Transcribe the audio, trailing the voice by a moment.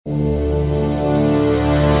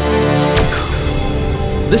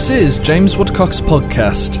This is James Woodcock's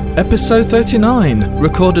podcast, episode 39,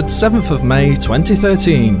 recorded 7th of May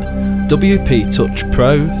 2013, WP Touch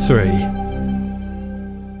Pro 3.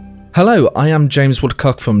 Hello, I am James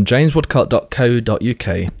Woodcock from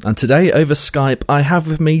jameswoodcock.co.uk, and today over Skype I have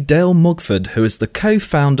with me Dale Mugford, who is the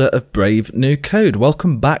co-founder of Brave New Code.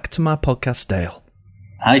 Welcome back to my podcast, Dale.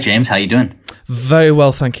 Hi James, how you doing? Very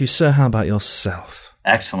well, thank you, sir. How about yourself?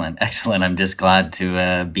 Excellent. I'm just glad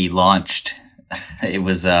to be launched. It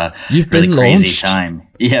was You've really been crazy launched? time.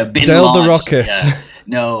 Yeah, been Dale launched. the Rocket. Yeah.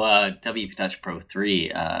 No, WP Touch Pro 3,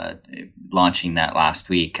 launching that last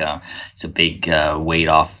week. It's a big weight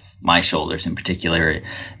off my shoulders in particular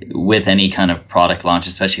with any kind of product launch,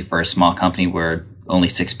 especially for a small company where only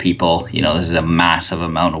 6 people, this is a massive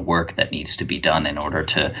amount of work that needs to be done in order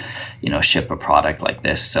to, ship a product like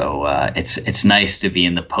this. So it's nice to be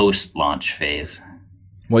in the post-launch phase.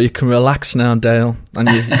 Well, you can relax now, Dale, and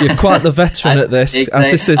you're quite the veteran at this,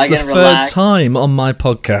 as this is the third time on my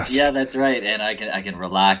podcast. Yeah, that's right, and I can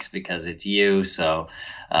relax because it's you. So,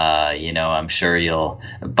 I'm sure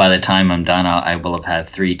by the time I'm done, I will have had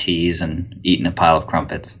 3 teas and eaten a pile of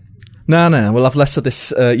crumpets. No, we'll have less of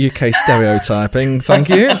this UK stereotyping, thank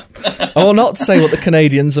you. I will not say what the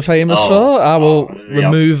Canadians are famous for. I will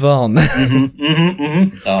remove on.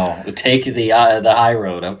 Oh, we'll take the high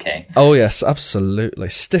road, okay. Oh, yes, absolutely.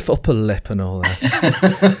 Stiff upper lip and all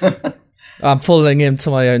this. I'm falling into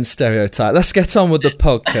my own stereotype. Let's get on with the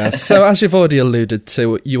podcast. So, as you've already alluded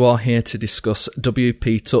to, you are here to discuss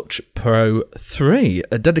WP Touch Pro 3,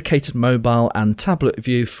 a dedicated mobile and tablet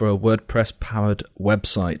view for a WordPress-powered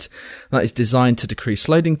website that is designed to decrease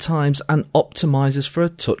loading times and optimizes for a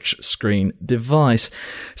touch screen device.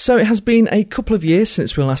 So, it has been a couple of years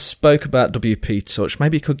since we last spoke about WP Touch.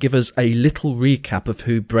 Maybe you could give us a little recap of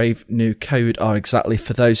who Brave New Code are exactly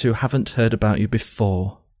for those who haven't heard about you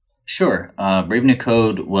before. Sure. Brave New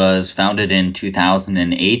Code was founded in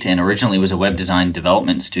 2008 and originally was a web design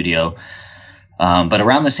development studio. But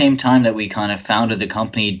around the same time that we kind of founded the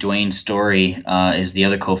company, Dwayne Story is the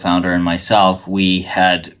other co-founder, and myself, we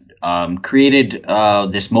had created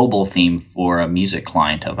this mobile theme for a music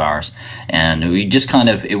client of ours. And we just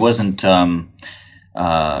it wasn't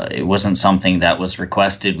something that was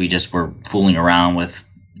requested. We just were fooling around with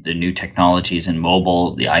the new technologies in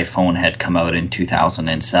mobile. The iPhone had come out in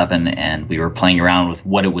 2007, and we were playing around with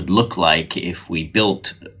what it would look like if we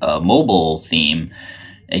built a mobile theme.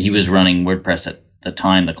 He was running WordPress at the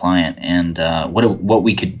time, the client, and what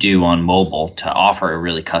we could do on mobile to offer a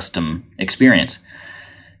really custom experience.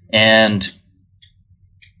 And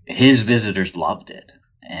his visitors loved it,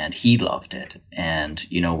 and he loved it. And,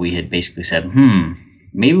 we had basically said,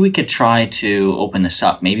 maybe we could try to open this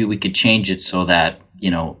up. Maybe we could change it so that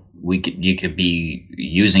you could be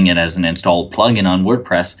using it as an installed plugin on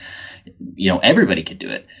WordPress. Everybody could do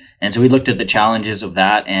it. And so we looked at the challenges of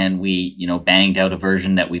that, and we, banged out a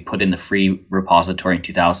version that we put in the free repository in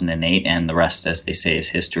 2008, and the rest, as they say, is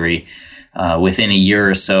history. Within a year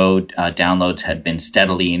or so, downloads had been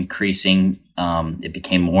steadily increasing. It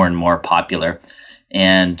became more and more popular.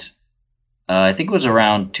 And I think it was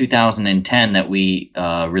around 2010 that we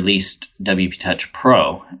released WP Touch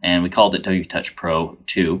Pro, and we called it WP Touch Pro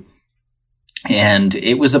 2. And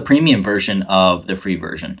it was the premium version of the free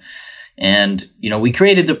version. And, we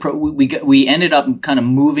created the Pro. We ended up kind of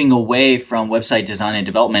moving away from website design and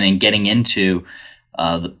development and getting into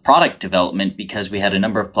the product development because we had a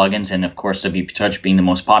number of plugins, and of course, WP Touch being the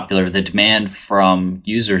most popular, the demand from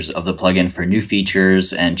users of the plugin for new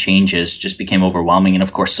features and changes just became overwhelming. And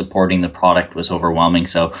of course, supporting the product was overwhelming.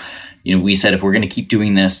 So, we said, if we're going to keep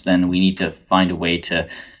doing this, then we need to find a way to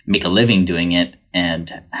make a living doing it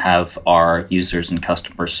and have our users and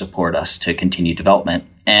customers support us to continue development.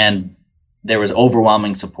 And there was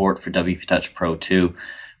overwhelming support for WP Touch Pro 2.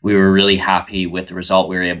 We were really happy with the result.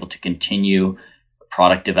 We were able to continue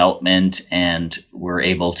product development, and we're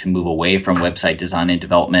able to move away from website design and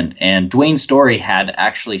development. And Dwayne Story had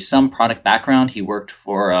actually some product background. He worked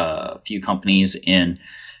for a few companies in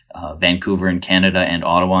Vancouver in Canada and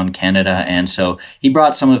Ottawa in Canada. And so he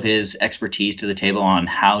brought some of his expertise to the table on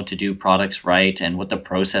how to do products right and what the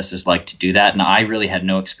process is like to do that. And I really had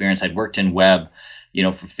no experience. I'd worked in web,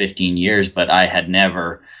 for 15 years, but I had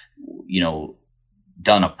never,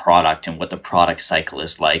 done a product and what the product cycle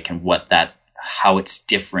is like and how it's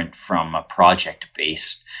different from a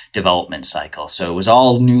project-based development cycle. So it was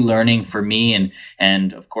all new learning for me,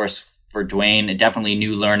 and of course for Dwayne, definitely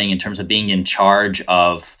new learning in terms of being in charge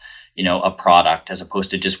of a product as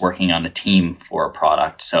opposed to just working on a team for a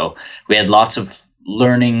product. So we had lots of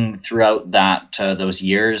learning throughout those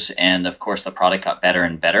years, and of course the product got better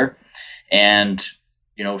and better. And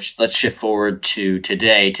let's shift forward to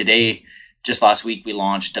today. Today, just last week, we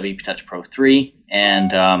launched WP Touch Pro 3,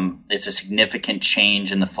 and it's a significant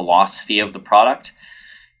change in the philosophy of the product.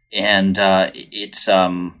 And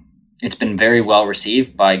it's been very well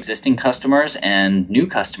received by existing customers and new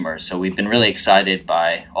customers. So we've been really excited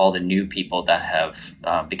by all the new people that have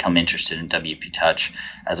become interested in WP Touch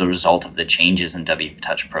as a result of the changes in WP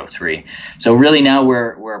Touch Pro 3. So really now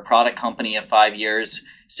we're a product company of 5 years,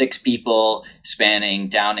 6 people spanning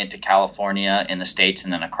down into California in the States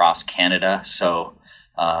and then across Canada. So,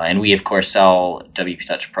 and we of course sell WP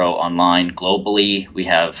Touch Pro online globally. We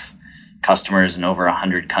have customers in over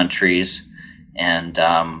 100 countries, and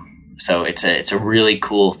so it's a really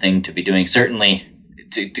cool thing to be doing. Certainly,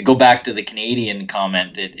 to go back to the Canadian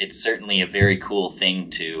comment, it's certainly a very cool thing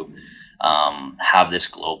to have this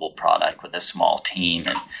global product with a small team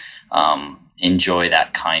and enjoy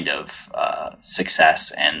that kind of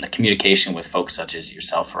success and the communication with folks such as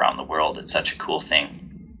yourself around the world. It's such a cool thing.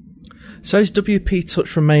 So is WP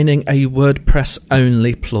Touch remaining a WordPress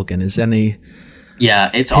only plugin? Is any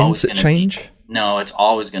it's always going to change? No, it's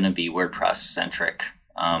always going to be WordPress centric.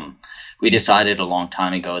 We decided a long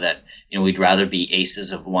time ago that we'd rather be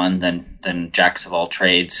aces of one than jacks of all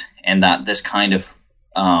trades, and that this kind of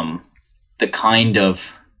the kind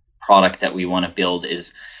of product that we want to build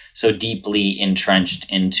is so deeply entrenched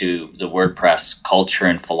into the WordPress culture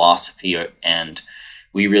and philosophy, and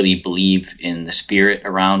we really believe in the spirit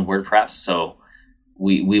around WordPress. So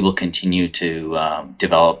we will continue to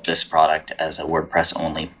develop this product as a WordPress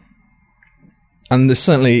only. And there's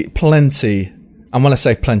certainly plenty, and when I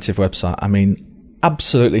say plenty of websites, I mean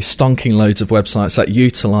absolutely stonking loads of websites that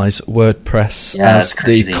utilize WordPress as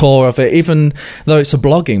the core of it, even though it's a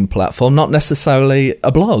blogging platform, not necessarily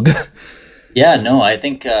a blog. Yeah, no, I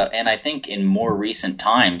think, and I think in more recent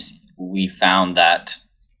times, we found that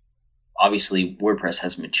obviously WordPress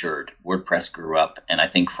has matured. WordPress grew up, and I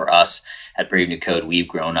think for us at Brave New Code, we've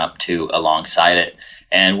grown up too alongside it.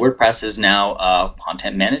 And WordPress is now a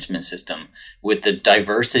content management system with the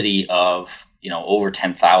diversity of over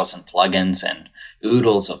 10,000 plugins and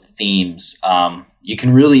oodles of themes. You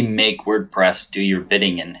can really make WordPress do your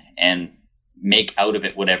bidding and make out of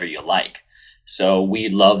it whatever you like. So we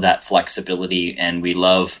love that flexibility, and we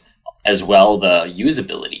love as well the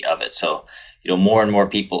usability of it. So more and more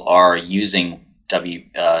people are using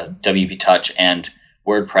WP Touch and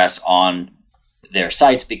WordPress on their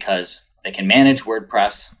sites because they can manage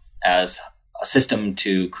WordPress as a system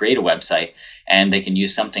to create a website, and they can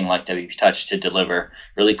use something like WP Touch to deliver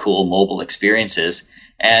really cool mobile experiences.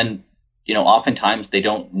 And oftentimes they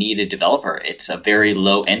don't need a developer. It's a very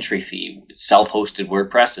low entry fee. Self-hosted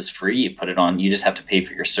WordPress is free. You put it on, you just have to pay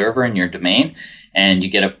for your server and your domain, and you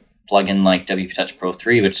get a plugin like WP Touch Pro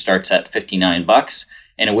 3, which starts at $59,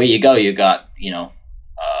 and away you go. You got a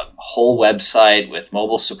whole website with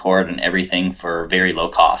mobile support and everything for very low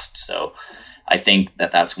cost. So I think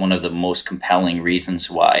that that's one of the most compelling reasons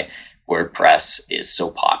why WordPress is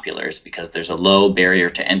so popular, is because there's a low barrier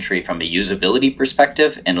to entry from a usability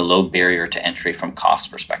perspective and a low barrier to entry from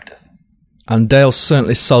cost perspective. And Dale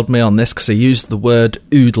certainly sold me on this because he used the word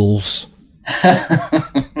oodles.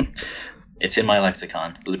 It's in my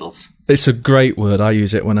lexicon, oodles. It's a great word. I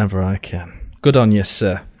use it whenever I can. Good on you,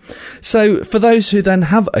 sir. So for those who then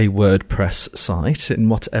have a WordPress site in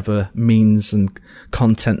whatever means and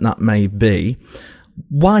content that may be,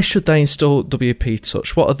 why should they install WP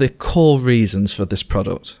Touch? What are the core reasons for this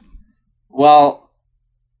product? Well,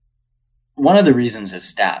 one of the reasons is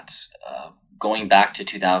stats. Going back to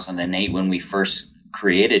 2008, when we first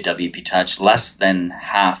created WP Touch, less than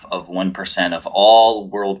half of 1% of all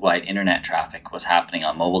worldwide internet traffic was happening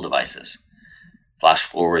on mobile devices. Flash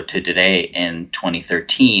forward to today in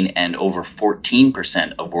 2013, and over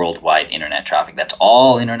 14% of worldwide internet traffic. That's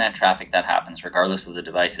all internet traffic that happens, regardless of the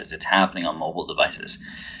devices. It's happening on mobile devices.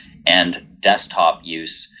 And desktop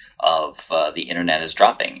use of the internet is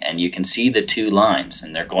dropping. And you can see the two lines,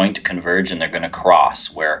 and they're going to converge and they're going to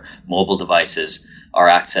cross, where mobile devices are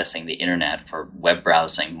accessing the internet for web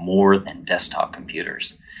browsing more than desktop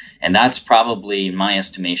computers. And that's probably, in my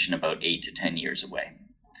estimation, about 8 to 10 years away.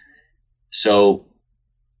 So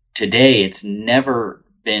today, it's never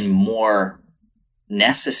been more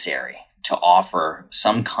necessary to offer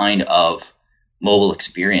some kind of mobile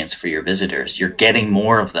experience for your visitors. You're getting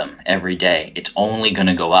more of them every day. It's only going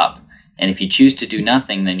to go up. And if you choose to do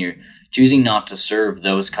nothing, then you're choosing not to serve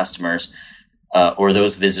those customers or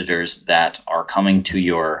those visitors that are coming to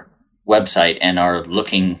your website and are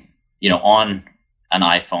looking, on an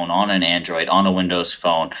iPhone, on an Android, on a Windows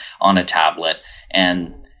phone, on a tablet,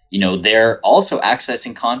 and they're also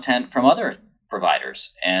accessing content from other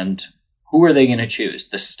providers, and who are they going to choose?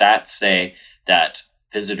 The stats say that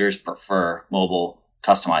visitors prefer mobile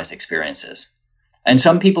customized experiences. And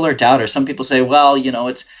some people are doubters. Some people say, well,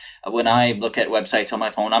 it's when I look at websites on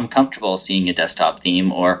my phone, I'm comfortable seeing a desktop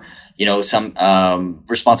theme, or, some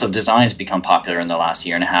responsive designs become popular in the last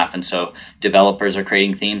year and a half. And so developers are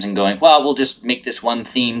creating themes and going, well, we'll just make this one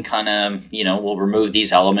theme kind of, we'll remove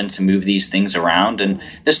these elements and move these things around. And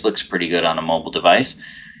this looks pretty good on a mobile device.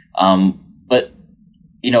 But,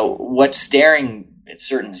 what's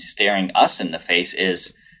certainly staring us in the face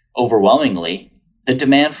is overwhelmingly the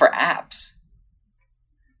demand for apps.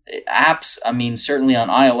 Apps, certainly on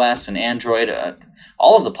iOS and Android,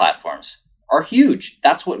 all of the platforms are huge.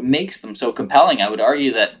 That's what makes them so compelling. I would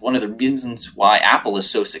argue that one of the reasons why Apple is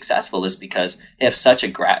so successful is because they have such a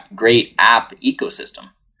great app ecosystem.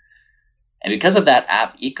 And because of that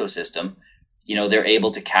app ecosystem, they're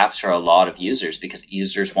able to capture a lot of users because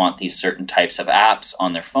users want these certain types of apps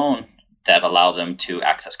on their phone that allow them to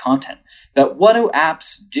access content. But what do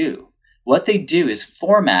apps do? What they do is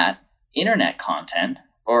format internet content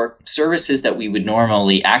or services that we would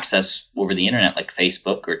normally access over the internet, like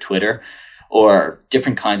Facebook or Twitter, or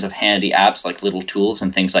different kinds of handy apps like little tools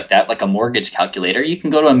and things like that, like a mortgage calculator. You can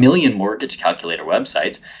go to a million mortgage calculator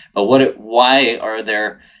websites, but why are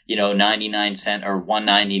there 99-cent or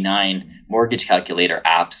 $1.99 mortgage calculator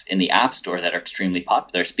apps in the App Store that are extremely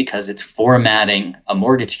popular? It's because it's formatting a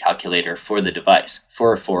mortgage calculator for the device,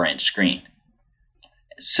 for a 4-inch screen.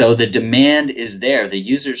 So the demand is there. The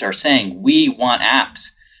users are saying, we want apps.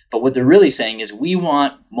 But what they're really saying is, we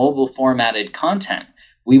want mobile formatted content.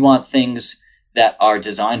 We want things that are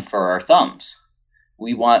designed for our thumbs.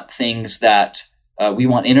 We want things that, we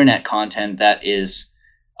want internet content that is,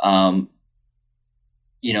 that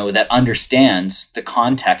understands the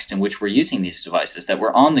context in which we're using these devices, that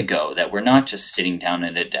we're on the go, that we're not just sitting down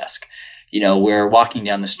at a desk. We're walking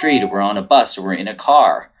down the street, or we're on a bus, or we're in a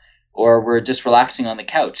car, or we're just relaxing on the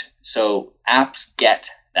couch. So apps get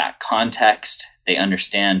that context. They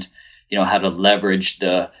understand, how to leverage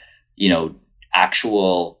the,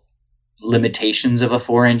 actual limitations of a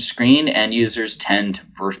 4-inch screen, and users tend to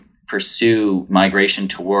pursue migration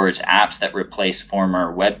towards apps that replace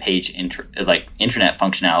former web page internet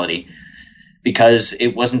functionality because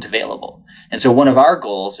it wasn't available. And so one of our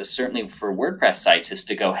goals is certainly for WordPress sites is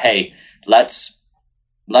to go, hey, let's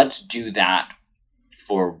do that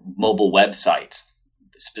for mobile websites,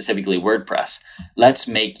 specifically WordPress. Let's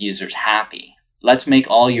make users happy. Let's make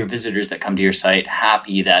all your visitors that come to your site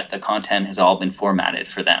happy that the content has all been formatted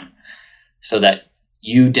for them, so that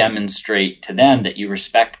you demonstrate to them that you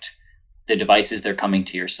respect the devices they're coming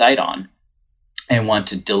to your site on and want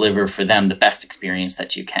to deliver for them the best experience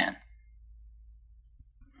that you can.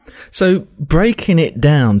 So breaking it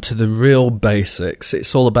down to the real basics,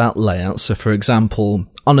 it's all about layout. So for example,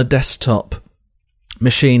 on a desktop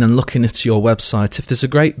machine and looking at your website, if there's a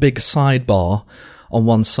great big sidebar on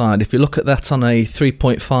one side, if you look at that on a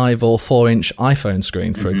 3.5 or 4-inch iPhone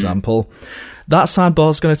screen, for example, that sidebar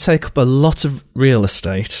is going to take up a lot of real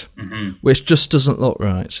estate, which just doesn't look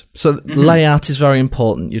right. So layout is very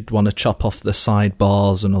important. You'd want to chop off the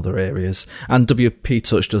sidebars and other areas, and WP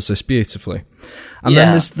Touch does this beautifully. And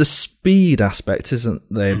then there's the speed aspect, isn't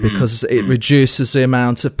there? Because it reduces the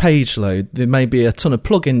amount of page load. There may be a ton of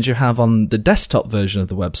plugins you have on the desktop version of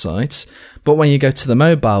the website, but when you go to the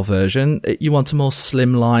mobile version, you want a more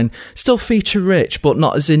slimline, still feature rich, but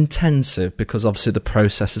not as intensive, because obviously the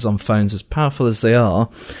processors on phones, as powerful as they are,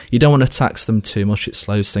 you don't want to tax them too much. It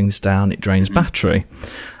slows things down, it drains battery.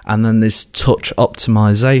 And then there's touch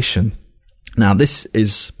optimization. Now, this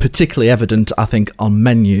is particularly evident, I think, on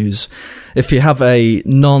menus. If you have a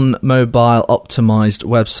non-mobile optimized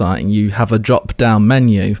website and you have a drop-down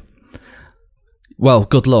menu, well,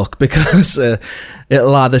 good luck, because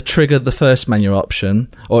it'll either trigger the first menu option,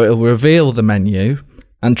 or it'll reveal the menu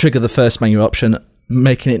and trigger the first menu option,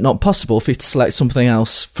 making it not possible for you to select something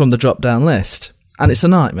else from the drop-down list. And it's a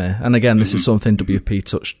nightmare. And again, this is something WP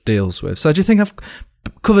Touch deals with. So do you think I've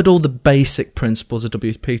covered all the basic principles of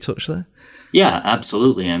WP Touch there? Yeah,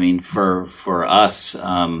 absolutely. I mean, for us,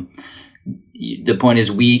 the point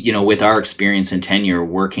is we, with our experience and tenure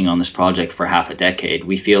working on this project for half a decade,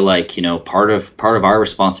 we feel like, part of our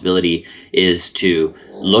responsibility is to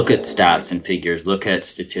look at stats and figures, look at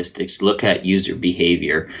statistics, look at user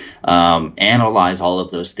behavior, analyze all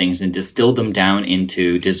of those things and distill them down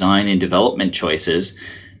into design and development choices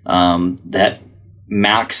that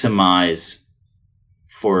maximize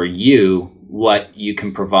for you what you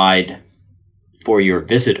can provide for your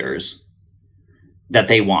visitors that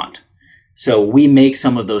they want. So we make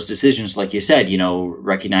some of those decisions, like you said,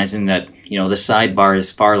 recognizing that, the sidebar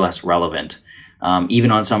is far less relevant.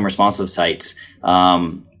 even on some responsive sites.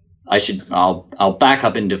 I'll back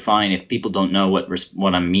up and define, if people don't know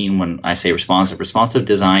what I mean when I say responsive. Responsive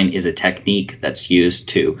design is a technique that's used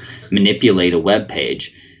to manipulate a web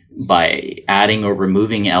page by adding or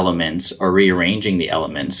removing elements or rearranging the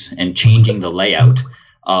elements and changing the layout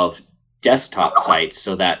of desktop sites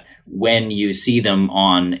so that when you see them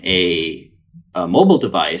on a mobile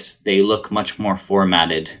device, they look much more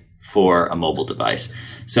formatted for a mobile device.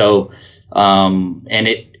 So, and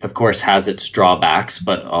it of course has its drawbacks,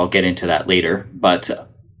 but I'll get into that later. But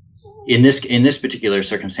in this particular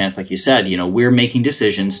circumstance, like you said, we're making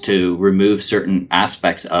decisions to remove certain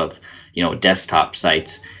aspects of, desktop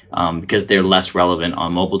sites because they're less relevant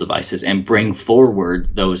on mobile devices, and bring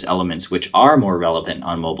forward those elements which are more relevant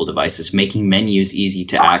on mobile devices, making menus easy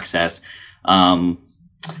to access, and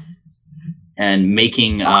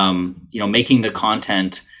making the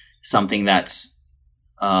content something that's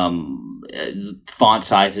font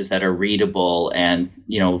sizes that are readable, and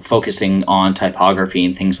focusing on typography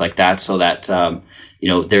and things like that, so that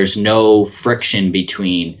there's no friction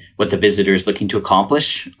between what the visitor is looking to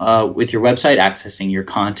accomplish with your website, accessing your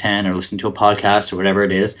content or listening to a podcast or whatever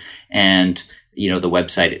it is, and the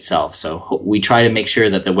website itself. So we try to make sure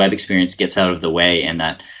that the web experience gets out of the way and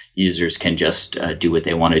that users can just do what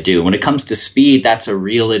they want to do. When it comes to speed, that's a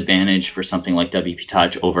real advantage for something like WP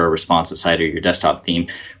Touch over a responsive site or your desktop theme.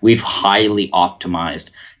 We've highly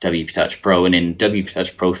optimized WP Touch Pro, and in WP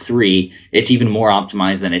Touch Pro 3, it's even more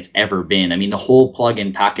optimized than it's ever been. I mean, the whole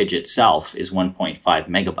plugin package itself is 1.5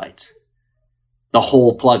 megabytes. The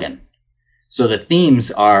whole plugin. So the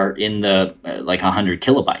themes are in the 100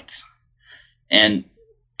 kilobytes. And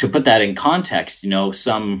to put that in context,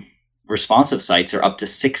 some responsive sites are up to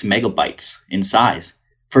 6 megabytes in size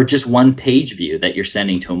for just one page view that you're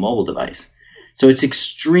sending to a mobile device. So it's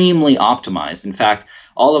extremely optimized. In fact,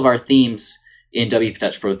 all of our themes in WP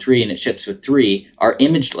Touch Pro 3, and it ships with 3, are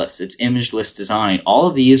imageless. It's imageless design. All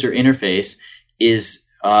of the user interface is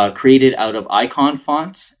created out of icon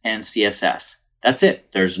fonts and CSS. That's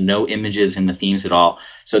it. There's no images in the themes at all.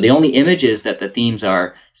 So the only images that the themes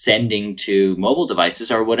are sending to mobile devices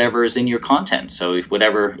are whatever is in your content. So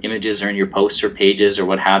whatever images are in your posts or pages or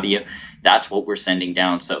what have you, that's what we're sending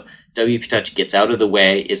down. So WP Touch gets out of the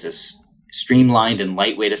way, is as streamlined and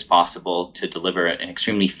lightweight as possible to deliver an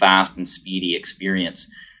extremely fast and speedy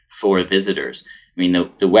experience for visitors. I mean,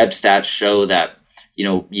 the web stats show that,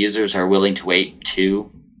 users are willing to wait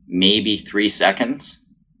 2, maybe 3 seconds.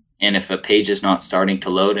 And if a page is not starting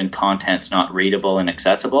to load and content's not readable and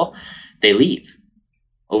accessible, they leave.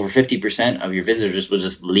 Over 50% of your visitors will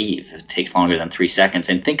just leave. It takes longer than 3 seconds.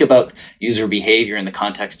 And think about user behavior in the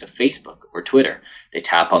context of Facebook or Twitter. They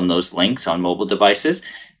tap on those links on mobile devices.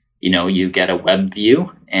 You get a web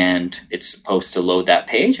view and it's supposed to load that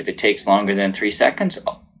page. If it takes longer than 3 seconds,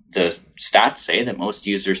 the stats say that most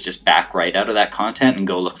users just back right out of that content and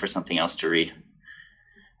go look for something else to read.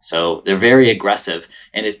 So they're very aggressive,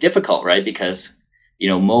 and it's difficult, right? Because,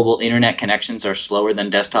 mobile internet connections are slower than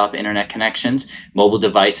desktop internet connections. Mobile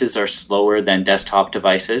devices are slower than desktop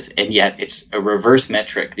devices, and yet it's a reverse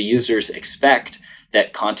metric. The users expect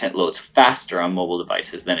that content loads faster on mobile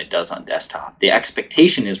devices than it does on desktop. The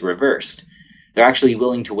expectation is reversed. They're actually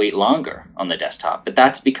willing to wait longer on the desktop, but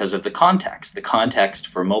that's because of the context. The context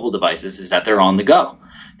for mobile devices is that they're on the go.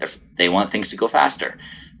 They want things to go faster.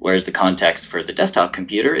 Whereas the context for the desktop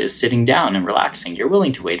computer is sitting down and relaxing. You're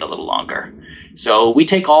willing to wait a little longer. So we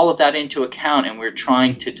take all of that into account, and we're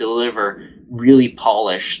trying to deliver really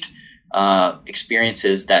polished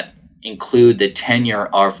experiences that include the tenure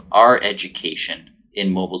of our education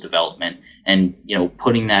in mobile development, and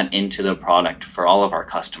putting that into the product for all of our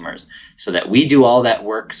customers, so that we do all that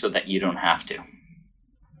work so that you don't have to.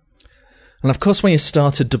 And of course, when you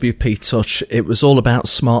started WP Touch, it was all about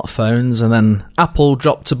smartphones, and then Apple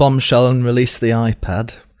dropped a bombshell and released the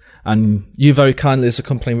iPad. And you very kindly, as a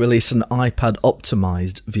company, released an iPad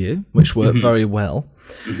optimized view, which worked very well.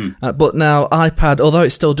 Mm-hmm. But now iPad, although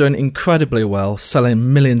it's still doing incredibly well,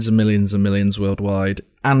 selling millions and millions and millions worldwide,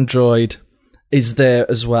 Android is there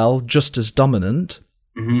as well, just as dominant.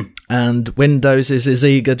 Mm-hmm. And Windows is as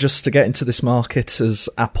eager just to get into this market as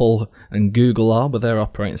Apple and Google are with their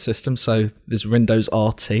operating system. So there's Windows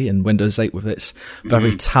RT and Windows 8 with its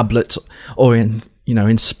very tablet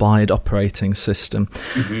inspired operating system.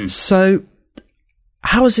 Mm-hmm. So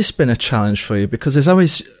how has this been a challenge for you? Because there's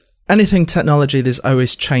always anything technology, there's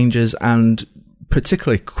always changes, and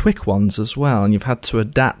particularly quick ones as well, and you've had to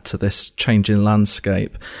adapt to this changing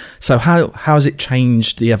landscape. So how has it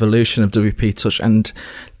changed the evolution of WP Touch, and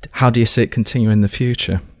how do you see it continue in the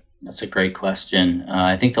future? That's a great question.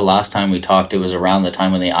 I think the last time we talked, it was around the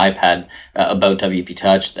time when the iPad about WP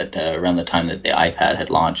Touch, that around the time that the iPad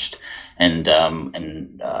had launched, and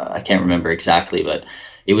I can't remember exactly, but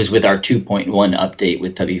it was with our 2.1 update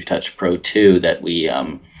with WP Touch Pro 2 that we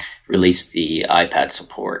released the iPad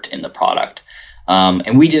support in the product.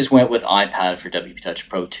 And we just went with iPad for WP Touch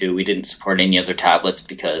Pro 2. We didn't support any other tablets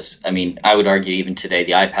because, I mean, I would argue even today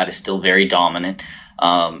the iPad is still very dominant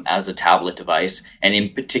as a tablet device, and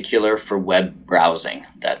in particular for web browsing,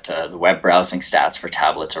 that the web browsing stats for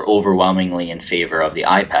tablets are overwhelmingly in favor of the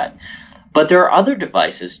iPad. But there are other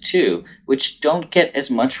devices too, which don't get as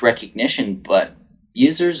much recognition, but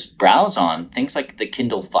users browse on, things like the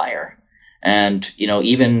Kindle Fire. And,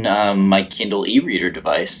 even my Kindle e-reader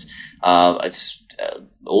device, it's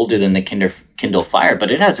older than the Kindle Fire,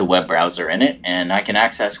 but it has a web browser in it, and I can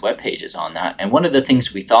access web pages on that. And one of the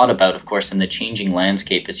things we thought about, of course, in the changing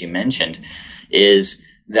landscape, as you mentioned, is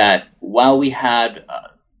that while we had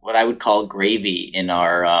what I would call gravy in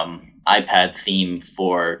our iPad theme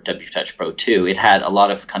for WP Touch Pro 2, it had a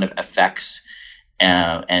lot of kind of effects,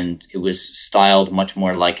 and it was styled much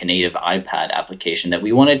more like a native iPad application that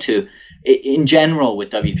we wanted to, in general,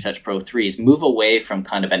 with WP Touch Pro 3, is move away from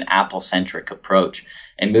kind of an Apple-centric approach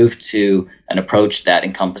and move to an approach that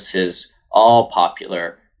encompasses all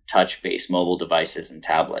popular touch-based mobile devices and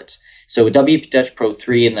tablets. So with WP Touch Pro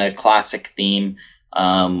 3 and the classic theme,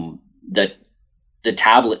 the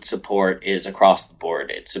tablet support is across the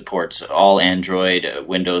board. It supports all Android,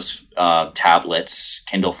 Windows tablets,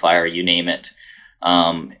 Kindle Fire, you name it.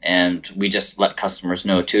 And we just let customers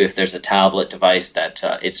know too, if there's a tablet device that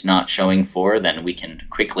it's not showing for, then we can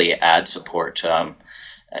quickly add support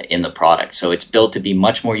in the product. So it's built to be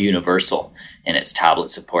much more universal in its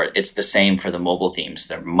tablet support. It's the same for the mobile themes.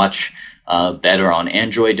 They're much better on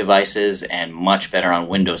Android devices and much better on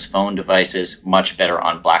Windows Phone devices, much better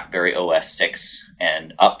on BlackBerry OS 6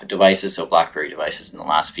 and up devices, so BlackBerry devices in the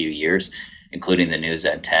last few years, including the new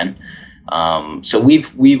Z10. So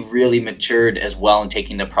we've really matured as well in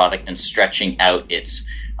taking the product and stretching out its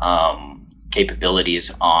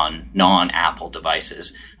capabilities on non-Apple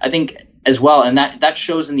devices, I think, as well. And that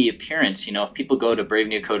shows in the appearance. If people go to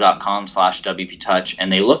bravenewco.com/WPTouch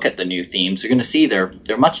and they look at the new themes, they're going to see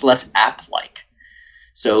they're much less app-like.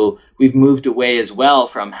 So we've moved away as well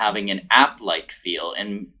from having an app-like feel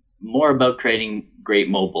and more about creating great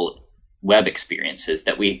mobile web experiences,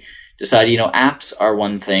 that we decided, apps are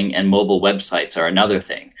one thing and mobile websites are another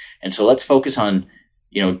thing. And so let's focus on,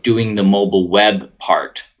 doing the mobile web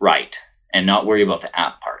part right and not worry about the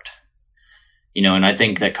app part. And I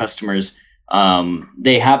think that customers,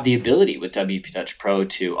 they have the ability with WP Touch Pro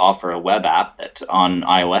to offer a web app that's on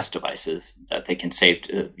iOS devices that they can save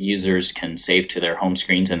to, users can save to their home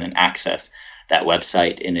screens and then access that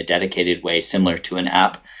website in a dedicated way, similar to an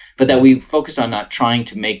app, but that we focused on not trying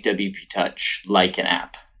to make WP Touch like an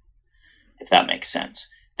app, if that makes sense.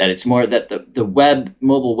 That it's more that the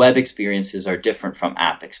mobile web experiences are different from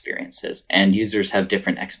app experiences, and users have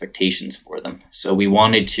different expectations for them. So we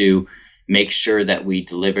wanted to make sure that we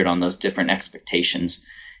delivered on those different expectations,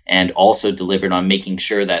 and also delivered on making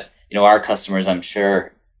sure that, our customers, I'm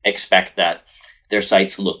sure, expect that their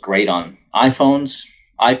sites look great on iPhones,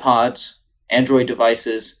 iPods, Android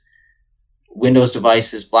devices, Windows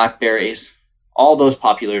devices, BlackBerries, all those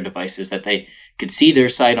popular devices, that they could see their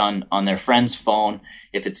site on their friend's phone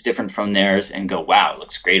if it's different from theirs and go, wow, it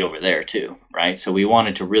looks great over there too, right? So we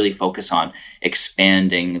wanted to really focus on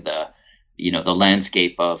expanding the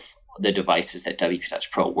landscape of the devices that WP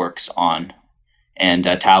Touch Pro works on. And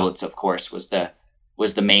tablets, of course, was the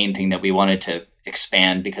main thing that we wanted to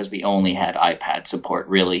expand, because we only had iPad support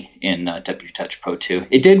really in WP Touch Pro 2.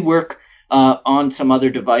 It did work on some other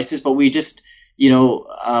devices, but we just,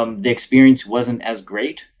 the experience wasn't as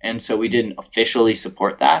great. And so we didn't officially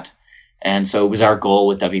support that. And so it was our goal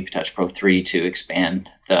with WP Touch Pro 3 to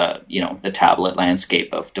expand the tablet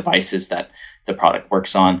landscape of devices that the product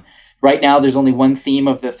works on. Right now, there's only one theme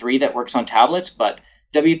of the three that works on tablets, but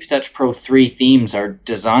WP Touch Pro 3 themes are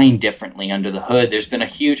designed differently under the hood. There's been a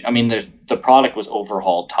huge, the product was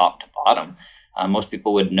overhauled top to bottom. Most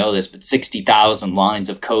people would know this, but 60,000 lines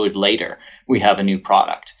of code later, we have a new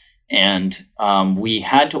product. And we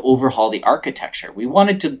had to overhaul the architecture. We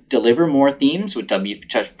wanted to deliver more themes with WP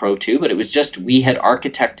Touch Pro 2, but it was just, we had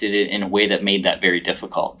architected it in a way that made that very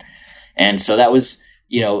difficult. And so that was,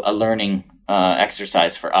 a learning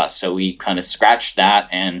exercise for us. So we kind of scratched that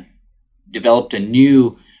and developed a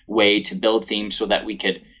new way to build themes so that we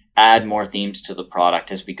could add more themes to the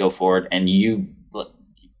product as we go forward. And you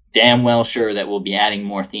damn well sure that we'll be adding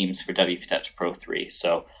more themes for WP Touch Pro 3.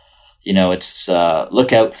 So, it's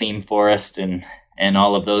Lookout Theme Forest, and and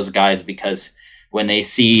all of those guys, because when they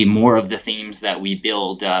see more of the themes that we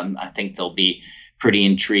build, I think they'll be pretty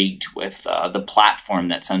intrigued with the platform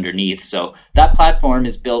that's underneath. So that platform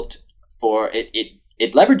is built for it.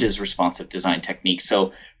 It leverages responsive design techniques.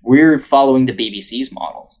 So we're following the BBC's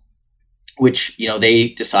model, which, they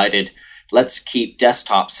decided, let's keep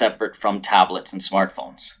desktop separate from tablets and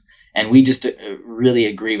smartphones. And we just really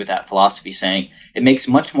agree with that philosophy, saying it makes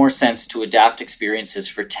much more sense to adapt experiences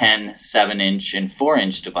for 10, 7-inch, and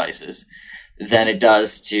 4-inch devices than it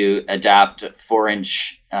does to adapt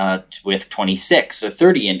 4-inch with 26 or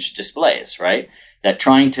 30-inch displays, right? That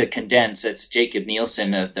trying to condense, it's Jacob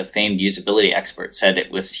Nielsen, the famed usability expert, said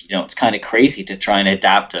it was, it's kind of crazy to try and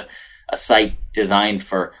adapt a site designed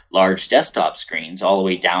for large desktop screens all the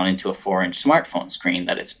way down into a 4-inch smartphone screen,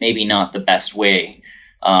 that it's maybe not the best way.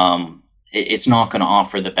 It's not going to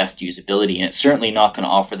offer the best usability, and it's certainly not going to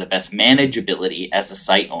offer the best manageability as a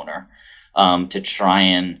site owner to try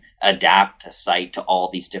and adapt a site to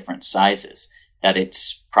all these different sizes. That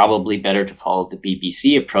it's probably better to follow the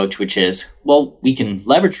BBC approach, which is, well, we can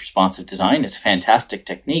leverage responsive design. It's a fantastic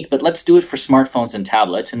technique, but let's do it for smartphones and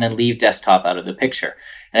tablets and then leave desktop out of the picture.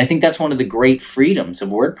 And I think that's one of the great freedoms of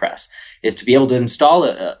WordPress, is to be able to install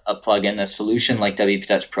a plugin, a solution like WP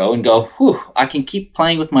Touch Pro, and go, I can keep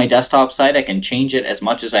playing with my desktop site. I can change it as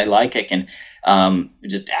much as I like. I can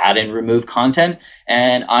just add and remove content.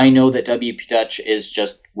 And I know that WP Touch is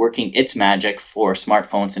just working its magic for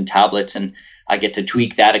smartphones and tablets. And I get to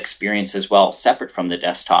tweak that experience as well, separate from the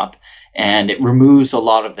desktop. And it removes a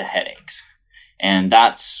lot of the headaches. And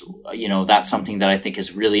that's something that I think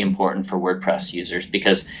is really important for WordPress users,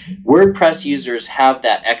 because WordPress users have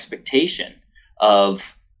that expectation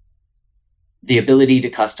of the ability to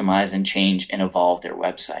customize and change and evolve their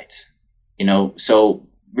websites. So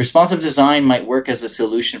responsive design might work as a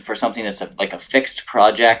solution for something that's like a fixed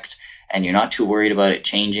project and you're not too worried about it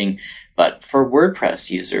changing. But for WordPress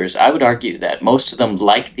users, I would argue that most of them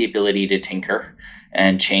like the ability to tinker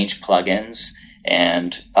and change plugins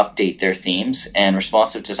and update their themes. And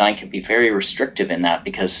responsive design can be very restrictive in that,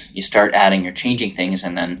 because you start adding or changing things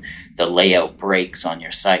and then the layout breaks on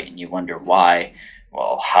your site and you wonder why.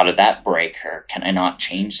 Well, how did that break? Or can I not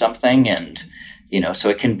change something? And, so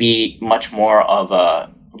it can be much more of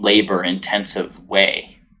a labor intensive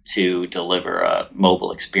way to deliver a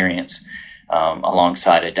mobile experience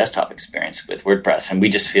alongside a desktop experience with WordPress. And we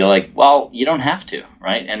just feel like, well, you don't have to,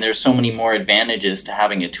 right? And there's so many more advantages to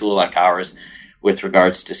having a tool like ours with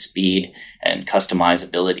regards to speed and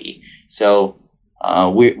customizability. So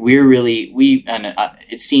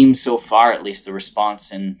it seems so far, at least the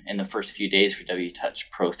response in the first few days for WP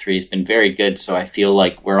Touch Pro 3 has been very good. So I feel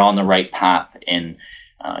like we're on the right path in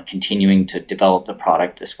continuing to develop the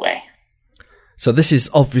product this way. So this is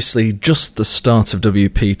obviously just the start of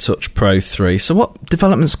WP Touch Pro 3. So what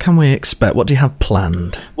developments can we expect? What do you have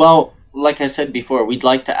planned? Well, like I said before, we'd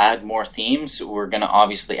like to add more themes. We're going to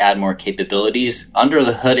obviously add more capabilities. Under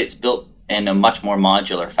the hood, it's built in a much more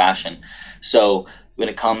modular fashion. So when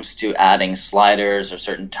it comes to adding sliders or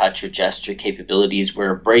certain touch or gesture capabilities,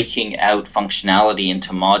 we're breaking out functionality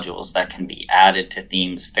into modules that can be added to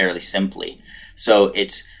themes fairly simply. So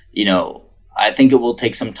it's, I think it will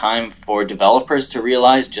take some time for developers to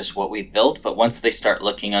realize just what we built. But once they start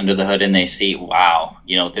looking under the hood and they see, wow,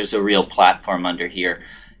 there's a real platform under here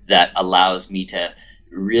that allows me to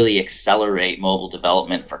really accelerate mobile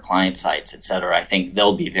development for client sites, etc., I think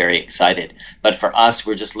they'll be very excited. But for us,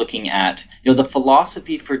 we're just looking at, the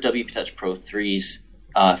philosophy for WP Touch Pro 3's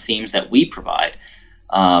themes that we provide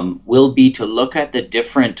will be to look at the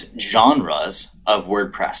different genres of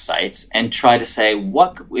WordPress sites and try to say,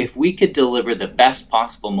 what if we could deliver the best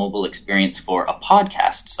possible mobile experience for a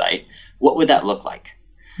podcast site, what would that look like?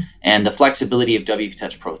 And the flexibility of WP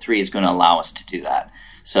Touch Pro 3 is going to allow us to do that.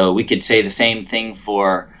 So we could say the same thing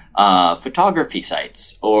for photography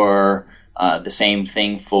sites, or the same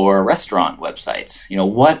thing for restaurant websites.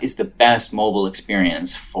 What is the best mobile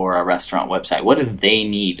experience for a restaurant website? What do they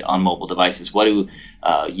need on mobile devices? What do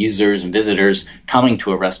users and visitors coming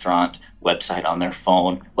to a restaurant website on their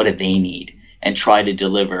phone, what do they need? And try to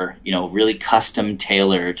deliver, really custom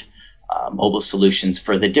tailored mobile solutions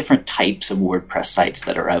for the different types of WordPress sites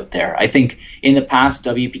that are out there. I think in the past,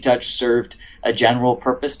 WP Touch served a general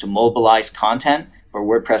purpose to mobilize content for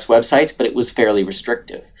WordPress websites, but it was fairly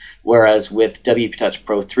restrictive. Whereas with WP Touch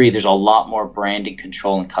Pro 3, there's a lot more branding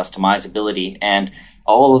control and customizability, and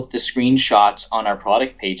all of the screenshots on our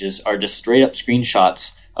product pages are just straight up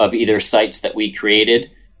screenshots of either sites that we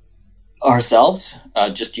created ourselves,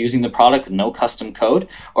 just using the product with no custom code,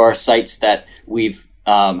 or sites that we've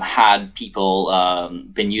had people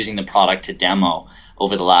been using the product to demo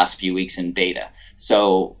over the last few weeks in beta.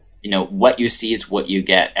 So, what you see is what you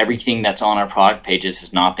get. Everything that's on our product pages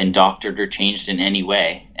has not been doctored or changed in any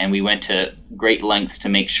way. And we went to great lengths to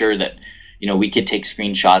make sure that, we could take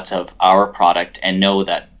screenshots of our product and know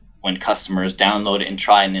that when customers download it and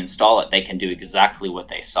try and install it, they can do exactly what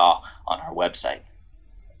they saw on our website.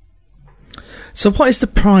 So what is the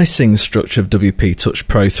pricing structure of WP Touch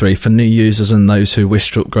Pro 3 for new users and those who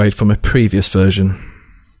wish to upgrade from a previous version?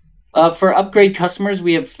 For upgrade customers,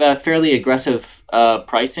 we have fairly aggressive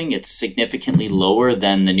pricing. It's significantly lower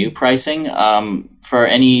than the new pricing. For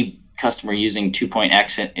any customer using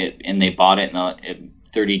 2.x and they bought it in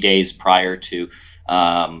 30 days prior to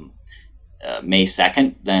May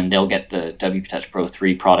 2nd, then they'll get the WP Touch Pro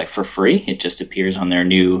 3 product for free. It just appears on their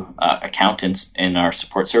new account in our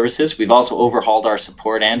support services. We've also overhauled our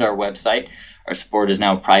support and our website. Our support is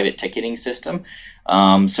now a private ticketing system.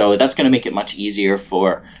 So that's going to make it much easier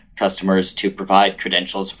for customers to provide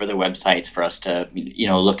credentials for their websites for us to,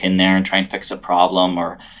 look in there and try and fix a problem,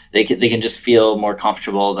 or they can just feel more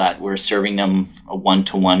comfortable that we're serving them a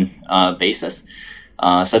one-to-one basis.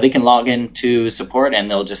 So they can log into support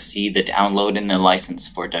and they'll just see the download and the license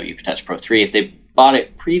for WP Touch Pro 3. If they bought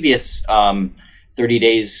it previous 30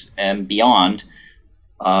 days and beyond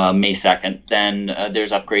May 2nd, then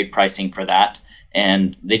there's upgrade pricing for that.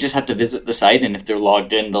 And they just have to visit the site, and if they're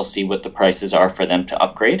logged in, they'll see what the prices are for them to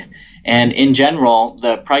upgrade. And in general,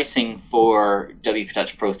 the pricing for WP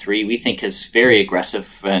Touch Pro 3 we think is very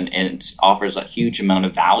aggressive, and it offers a huge amount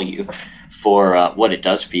of value for what it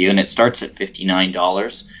does for you. And it starts at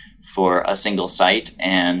 $59 for a single site,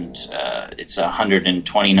 and it's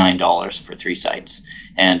 $129 for 3 sites.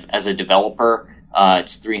 And as a developer,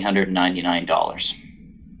 it's $399.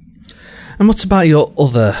 And what about your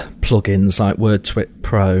other plugins like WordTwit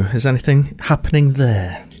Pro? Is anything happening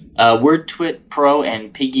there? WordTwit Pro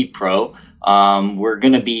and Piggy Pro, we're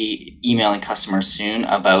going to be emailing customers soon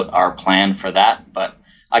about our plan for that, but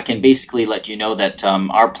I can basically let you know that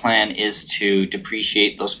our plan is to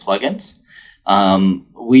depreciate those plugins.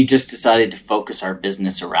 We just decided to focus our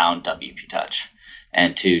business around WP Touch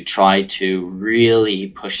and to try to really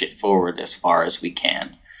push it forward as far as we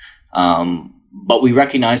can. But we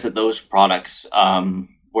recognize that those products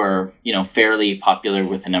were, fairly popular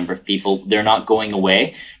with a number of people. They're not going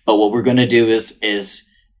away, but what we're going to do is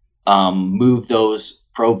move those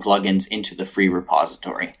pro plugins into the free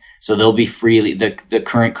repository. So they'll be freely, the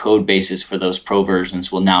current code bases for those pro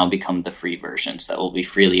versions will now become the free versions that will be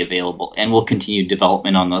freely available. And we'll continue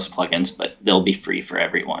development on those plugins, but they'll be free for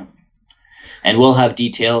everyone. And we'll have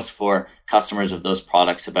details for customers of those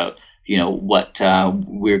products about what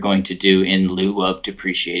we're going to do in lieu of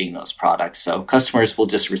depreciating those products. So customers will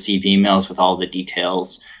just receive emails with all the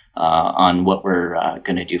details on what we're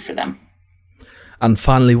going to do for them. And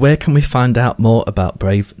finally, where can we find out more about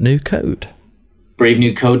Brave New Code?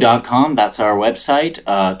 BraveNewCode.com, that's our website.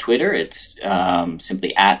 Twitter, it's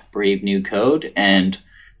simply at Brave New Code, and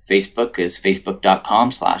Facebook is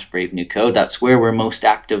facebook.com/BraveNewCode. That's where we're most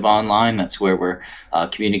active online. That's where we're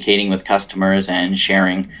communicating with customers and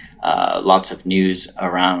sharing lots of news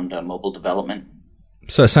around mobile development.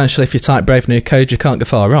 So essentially, if you type Brave New Code, you can't go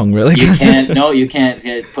far wrong, really. You can't. No, you can't.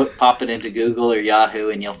 Pop it into Google or Yahoo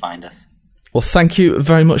and you'll find us. Well, thank you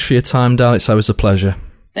very much for your time, Dan. It's always a pleasure.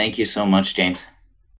 Thank you so much, James.